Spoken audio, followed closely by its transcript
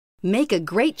Make a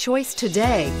great choice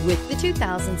today with the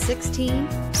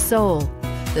 2016 Soul.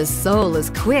 The Soul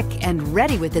is quick and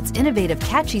ready with its innovative,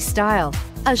 catchy style,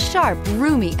 a sharp,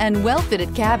 roomy, and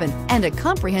well-fitted cabin, and a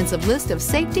comprehensive list of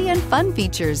safety and fun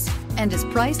features, and is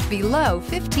priced below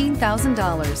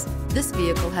 $15,000. This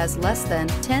vehicle has less than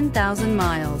 10,000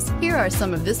 miles. Here are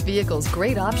some of this vehicle's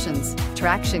great options: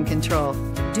 traction control,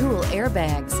 dual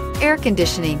airbags, air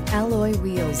conditioning, alloy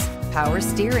wheels, power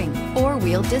steering,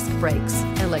 four-wheel disc brakes,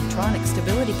 electronic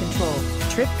stability control,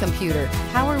 trip computer,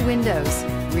 power windows,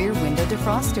 rear window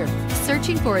defroster.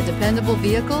 Searching for a dependable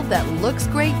vehicle that looks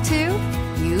great too?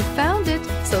 You found it,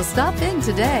 so stop in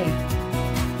today.